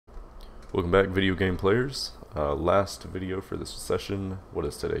Welcome back, video game players. Last video for this session. What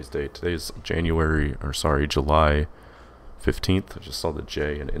is today's date? Today's July 15th. I just saw the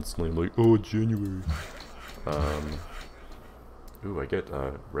J and instantly I'm like, oh, January. Ooh, I get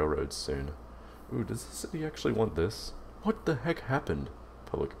railroads soon. Ooh, does the city actually want this? What the heck happened?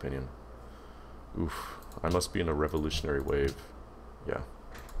 Public opinion. Oof, I must be in a revolutionary wave. Yeah.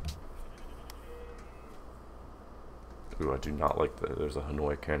 Ooh, I do not like that there's a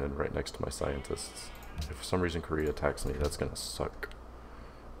Hanoi cannon right next to my scientists. If for some reason Korea attacks me, that's gonna suck.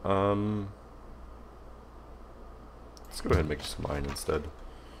 Let's go ahead and make just mine instead.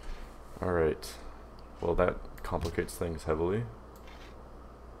 Alright. Well, that complicates things heavily.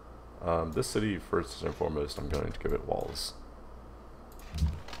 This city, first and foremost, I'm going to give it walls.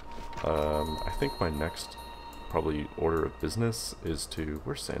 I think my next, probably, order of business is to...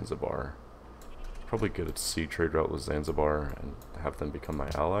 Where's Zanzibar? Probably get a sea trade route with Zanzibar and have them become my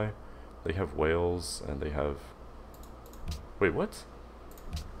ally. They have whales and they have... Wait, what?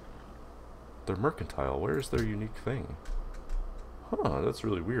 They're mercantile. Where's their unique thing? Huh, that's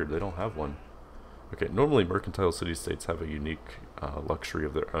really weird. They don't have one. Okay, normally mercantile city-states have a unique luxury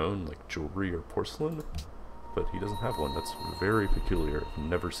of their own, like jewelry or porcelain, but he doesn't have one. That's very peculiar. I've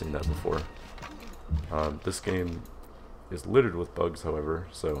never seen that before. This game is littered with bugs, however,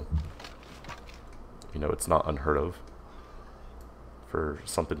 so... You know, it's not unheard of for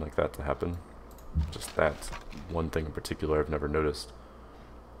something like that to happen. Just that one thing in particular I've never noticed.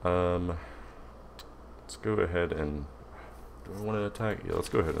 Let's go ahead and... Do I want to attack? Yeah, let's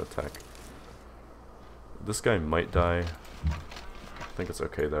go ahead and attack. This guy might die. I think it's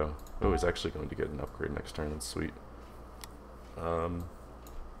okay though. Oh, he's actually going to get an upgrade next turn. That's sweet.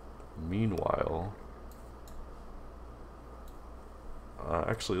 Meanwhile...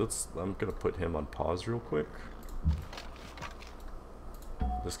 actually, I'm gonna put him on pause real quick.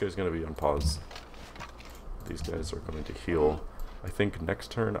 This guy's gonna be on pause. These guys are going to heal. I think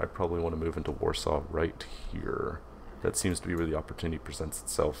next turn I probably want to move into Warsaw right here. That seems to be where the opportunity presents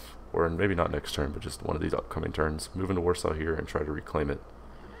itself. Or maybe not next turn, but just one of these upcoming turns. Move into Warsaw here and try to reclaim it.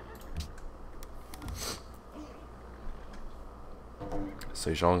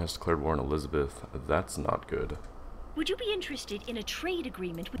 Sejong has declared war on Elizabeth. That's not good. Would you be interested in a trade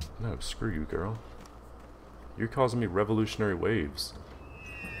agreement with... No, screw you, girl. You're causing me revolutionary waves.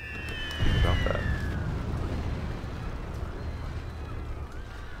 Think about that.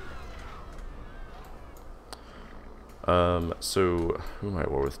 So, who am I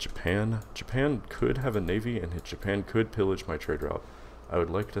at war with? Japan? Japan could have a navy, and Japan could pillage my trade route. I would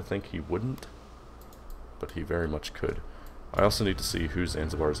like to think he wouldn't, but he very much could. I also need to see who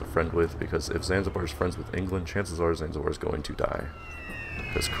Zanzibar is a friend with, because if Zanzibar is friends with England, chances are Zanzibar is going to die.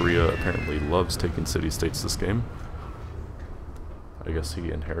 Because Korea apparently loves taking city-states this game. I guess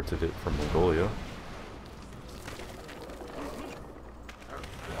he inherited it from Mongolia.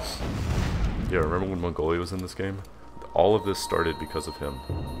 Yeah, remember when Mongolia was in this game? All of this started because of him.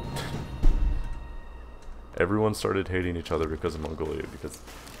 Everyone started hating each other because of Mongolia, because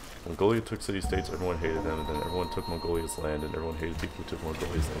Mongolia took city-states, everyone hated them, and then everyone took Mongolia's land, and everyone hated people who took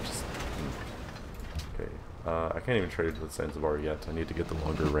Mongolia's land. Just... Okay. I can't even trade with Zanzibar yet. I need to get the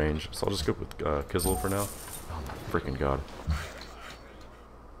longer range, so I'll just go with Kizil for now. Oh my freaking god.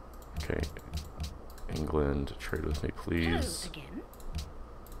 Okay. England, trade with me, please. Hello again.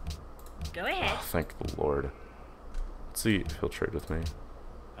 Go ahead. Oh, thank the Lord. Let's see if he'll trade with me.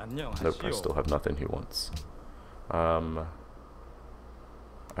 Nope, I still have nothing he wants.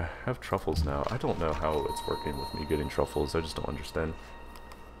 I have truffles now. I don't know how it's working with me getting truffles. I just don't understand.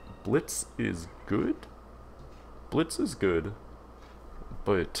 Blitz is good? Blitz is good.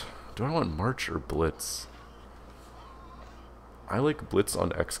 But do I want March or Blitz? I like Blitz on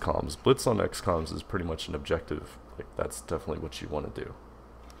XComs. Blitz on XComs is pretty much an objective. Like, that's definitely what you want to do.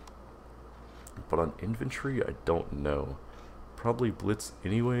 But on infantry, I don't know. Probably Blitz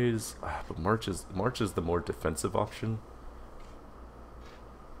anyways. But March is the more defensive option.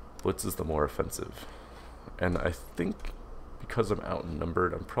 Blitz is the more offensive. And I think because I'm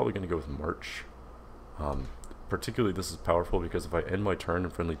outnumbered, I'm probably going to go with March. Particularly this is powerful because if I end my turn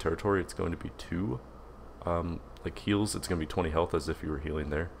in friendly territory, it's going to be 2 like heals. It's going to be 20 health as if you were healing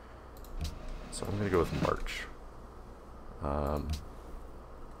there. So I'm going to go with March.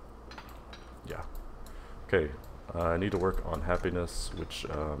 Yeah. Okay. I need to work on happiness, which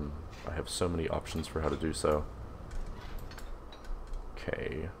I have so many options for how to do so.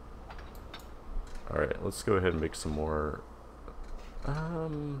 Okay. Alright, let's go ahead and make some more...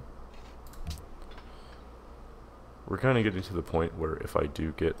 We're kind of getting to the point where if I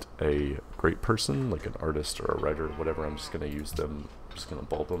do get a great person, like an artist or a writer or whatever, I'm just going to use them just gonna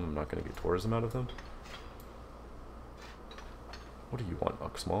bulb them. I'm not gonna get tourism out of them. What do you want,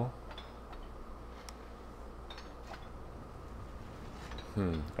 Uxmal? I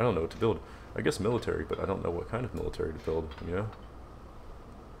don't know what to build. I guess military, but I don't know what kind of military to build, you know?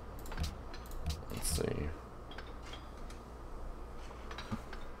 Let's see.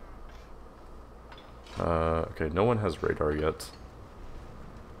 Okay, no one has radar yet.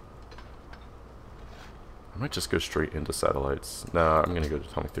 I might just go straight into satellites. Nah, I'm gonna go to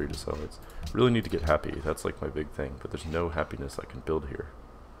atomic theory to satellites. Really need to get happy. That's like my big thing, but there's no happiness I can build here,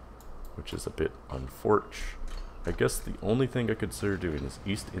 which is a bit unfortunate. I guess the only thing I consider doing is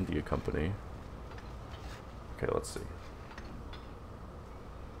East India Company. Okay, let's see.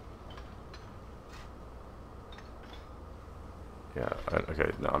 Yeah, okay,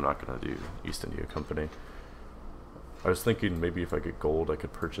 no, I'm not gonna do East India Company. I was thinking maybe if I get gold, I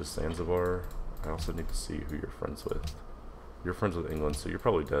could purchase Zanzibar. I also need to see who you're friends with. You're friends with England, so you're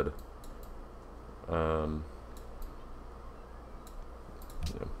probably dead. Yeah.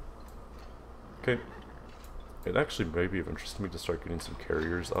 Okay. It actually may be of interest to me to start getting some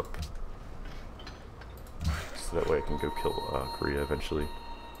carriers up. So that way I can go kill Korea eventually.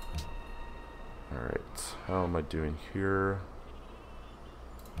 Alright, how am I doing here?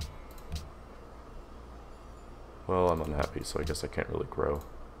 Well, I'm unhappy, so I guess I can't really grow.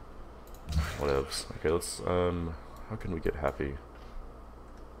 Whatevs. Okay, let's, how can we get happy?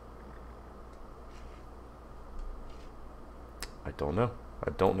 I don't know. I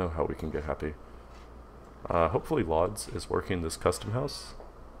don't know how we can get happy. Hopefully Lodz is working this custom house.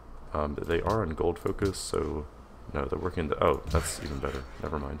 They are in gold focus, so no, they're working the, oh, that's even better.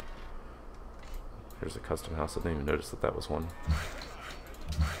 Never mind. Here's a custom house. I didn't even notice that that was one.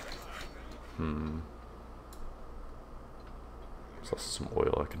 There's also some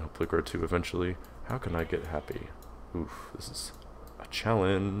oil I can hopefully grow to eventually. How can I get happy? Oof, this is a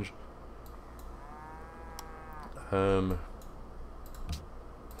challenge.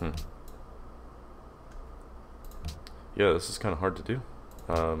 Yeah, this is kind of hard to do.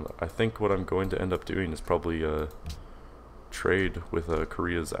 I think what I'm going to end up doing is probably trade with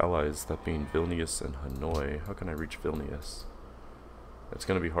Korea's allies, that being Vilnius and Hanoi. How can I reach Vilnius? It's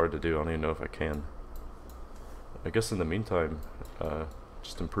going to be hard to do. I don't even know if I can. I guess in the meantime,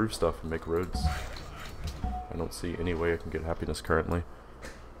 just improve stuff and make roads. I don't see any way I can get happiness currently.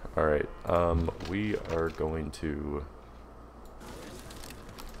 Alright, we are going to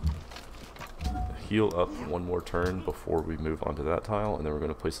heal up one more turn before we move on to that tile, and then we're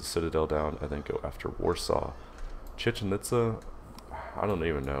going to place a citadel down and then go after Warsaw. Chichen Itza, I don't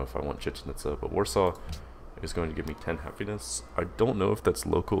even know if I want Chichen Itza, but Warsaw is going to give me 10 happiness. I don't know if that's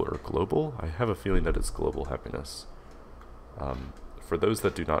local or global. I have a feeling that it's global happiness. For those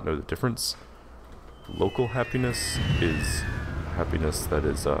that do not know the difference, local happiness is happiness that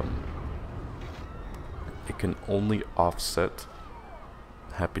is, it can only offset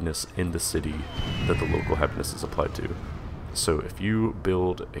happiness in the city that the local happiness is applied to. So if you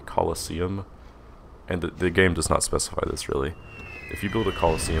build a coliseum, and the game does not specify this really, if you build a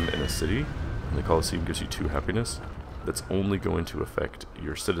coliseum in a city, and the coliseum gives you 2 happiness, that's only going to affect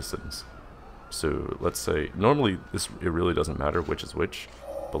your citizens. So let's say, normally it really doesn't matter which is which,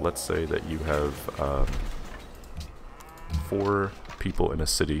 but let's say that you have 4 people in a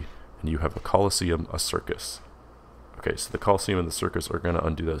city, and you have a coliseum, a circus. Okay, so the Colosseum and the circus are going to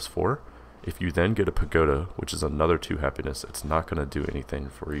undo those 4. If you then get a pagoda, which is another 2 happiness, it's not going to do anything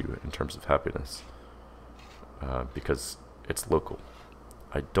for you in terms of happiness. Because it's local.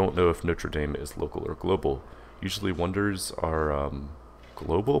 I don't know if Notre Dame is local or global. Usually wonders are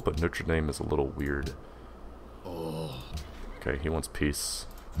global, but Notre Dame is a little weird. Okay, he wants peace.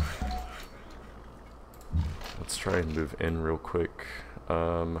 Let's try and move in real quick.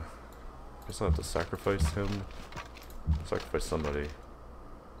 Guess I'll have to sacrifice him. Sacrifice somebody.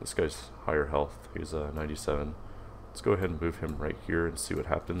 This guy's higher health. He's 97. Let's go ahead and move him right here and see what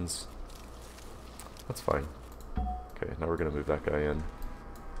happens. That's fine. Okay, now we're gonna move that guy in.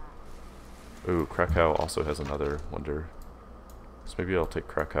 Ooh, Krakow also has another wonder. So maybe I'll take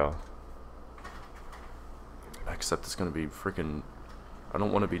Krakow. Except it's gonna be freaking... I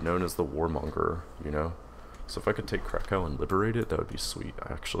don't want to be known as the warmonger, you know? So if I could take Krakow and liberate it, that would be sweet,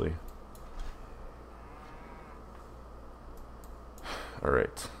 actually.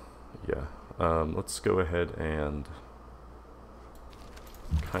 Alright, yeah. Let's go ahead and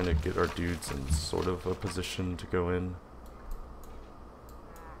kind of get our dudes in sort of a position to go in.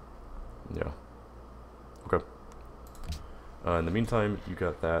 Yeah. Okay. In the meantime, you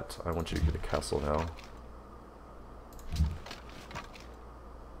got that. I want you to get a castle now.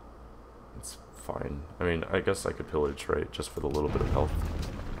 It's fine. I mean, I guess I could pillage, right? Just for the little bit of health.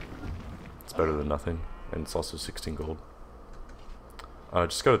 It's better than nothing. And it's also 16 gold.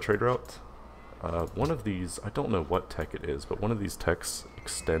 Just got a trade route. One of these, I don't know what tech it is, but one of these techs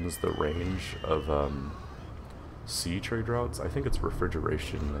extends the range of sea trade routes. I think it's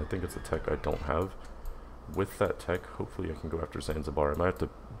refrigeration. I think it's a tech I don't have. With that tech, hopefully I can go after Zanzibar. I might have to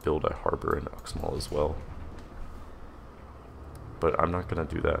build a harbor in Uxmal as well. But I'm not going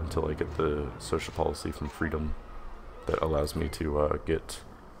to do that until I get the social policy from Freedom that allows me to get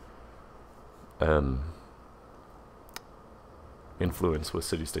influence with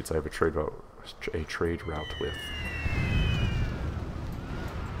city-states I have a trade route with.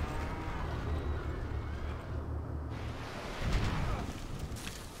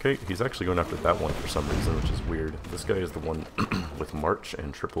 Okay, he's actually going after that one for some reason, which is weird. This guy is the one with March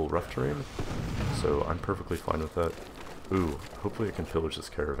and triple rough terrain, so I'm perfectly fine with that. Ooh, hopefully I can pillage this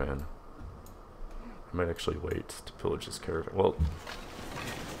caravan. I might actually wait to pillage this caravan. Well,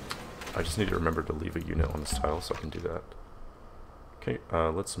 I just need to remember to leave a unit on this tile so I can do that. Okay,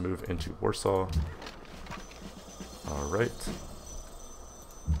 let's move into Warsaw. Alright.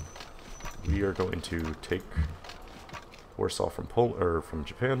 We are going to take Warsaw from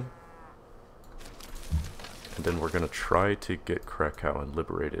Japan. And then we're going to try to get Krakow and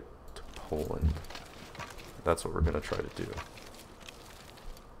liberate it to Poland. That's what we're going to try to do.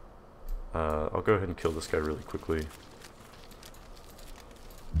 I'll go ahead and kill this guy really quickly.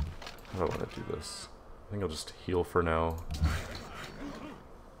 How do I want to do this? I think I'll just heal for now.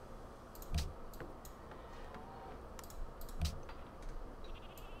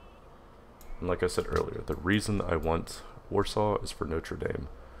 And like I said earlier, the reason I want Warsaw is for Notre Dame.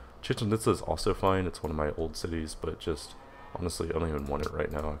 Chichen Itza is also fine, it's one of my old cities, but just, honestly, I don't even want it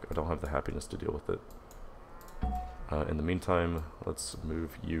right now. I don't have the happiness to deal with it. In the meantime, let's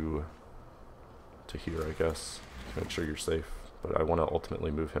move you to here, I guess, to make sure you're safe. But I want to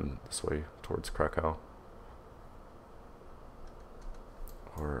ultimately move him this way, towards Krakow.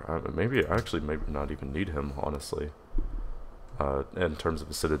 Or maybe, actually, maybe not even need him, honestly. In terms of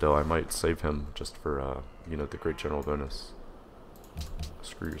a citadel, I might save him just for, you know, the Great General bonus.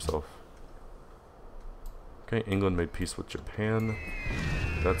 Screw yourself. Okay, England made peace with Japan.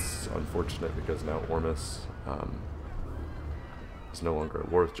 That's unfortunate because now Ormus is no longer at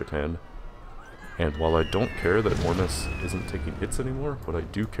war with Japan. And while I don't care that Ormus isn't taking hits anymore, what I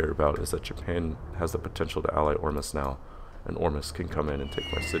do care about is that Japan has the potential to ally Ormus now, and Ormus can come in and take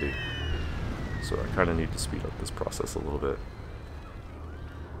my city. So I kind of need to speed up this process a little bit.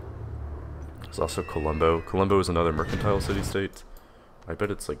 There's also Colombo. Colombo is another mercantile city-state. I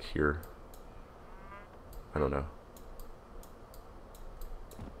bet it's like here. I don't know.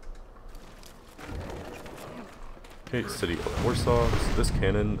 Okay, city of Warsaw. So this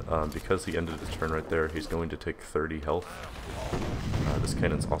cannon, because he ended his turn right there, he's going to take 30 health. This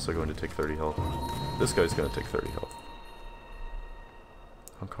cannon's also going to take 30 health. This guy's going to take 30 health.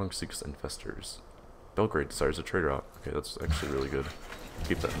 Hong Kong seeks investors. Belgrade desires a trade route. Okay, that's actually really good.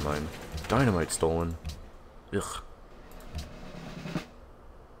 Keep that in mind. Dynamite stolen. Ugh.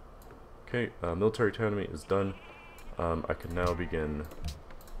 Okay, military autonomy is done. I can now begin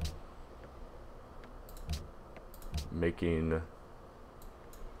making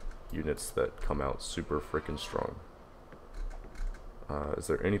units that come out super freaking strong. Is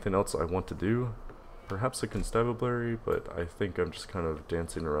there anything else I want to do? Perhaps a constabulary, but I think I'm just kind of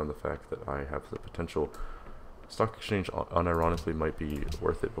dancing around the fact that I have the potential. Stock exchange unironically might be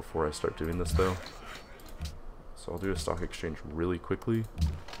worth it before I start doing this though. So I'll do a stock exchange really quickly.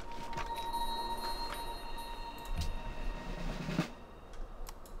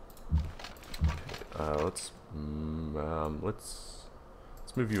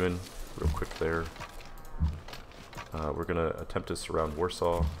 Let's move you in real quick there. We're gonna attempt to surround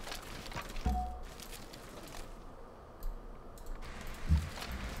Warsaw.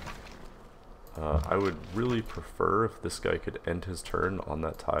 I would really prefer if this guy could end his turn on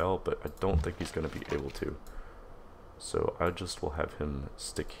that tile, but I don't think he's going to be able to. So I just will have him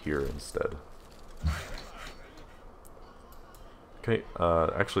stick here instead. Okay,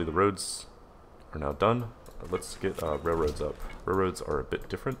 actually the roads are now done. Let's get railroads up. Railroads are a bit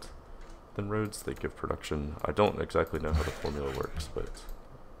different than roads. They give production. I don't exactly know how the formula works, but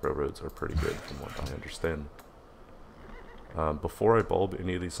railroads are pretty good from what I understand. Before I bulb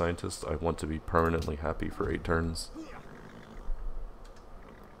any of these scientists, I want to be permanently happy for 8 turns.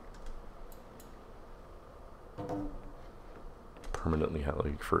 Permanently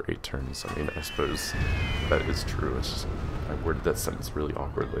happy for 8 turns. I mean, I suppose that is true. It's just, I worded that sentence really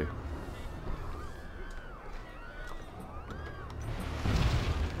awkwardly.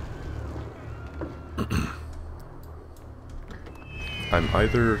 I'm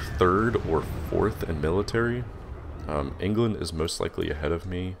either third or fourth in military. England is most likely ahead of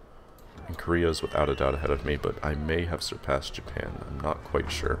me, and Korea is without a doubt ahead of me, but I may have surpassed Japan. I'm not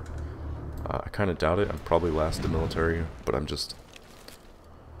quite sure. I kind of doubt it. I'm probably last in military, but I'm just...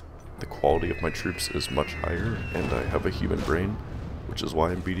 The quality of my troops is much higher, and I have a human brain, which is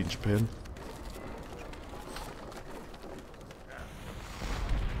why I'm beating Japan.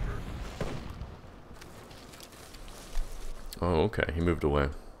 Oh, okay, he moved away.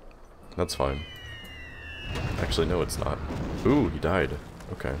 That's fine. Actually, no, it's not. Ooh, he died.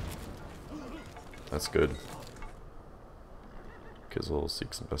 Okay. That's good. Kizzle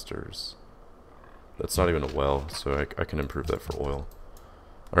seeks investors. That's not even a well, so I can improve that for oil.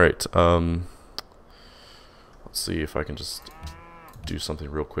 Alright, let's see if I can just do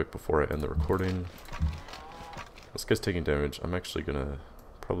something real quick before I end the recording. This guy's taking damage. I'm actually gonna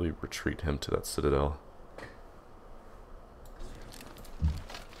probably retreat him to that citadel.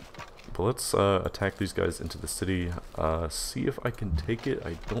 But let's attack these guys into the city. See if I can take it.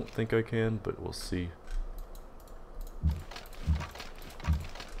 I don't think I can, but we'll see.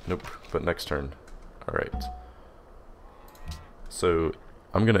 Nope, but next turn. Alright. So,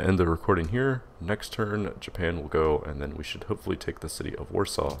 I'm going to end the recording here. Next turn, Japan will go, and then we should hopefully take the city of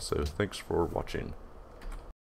Warsaw. So, thanks for watching.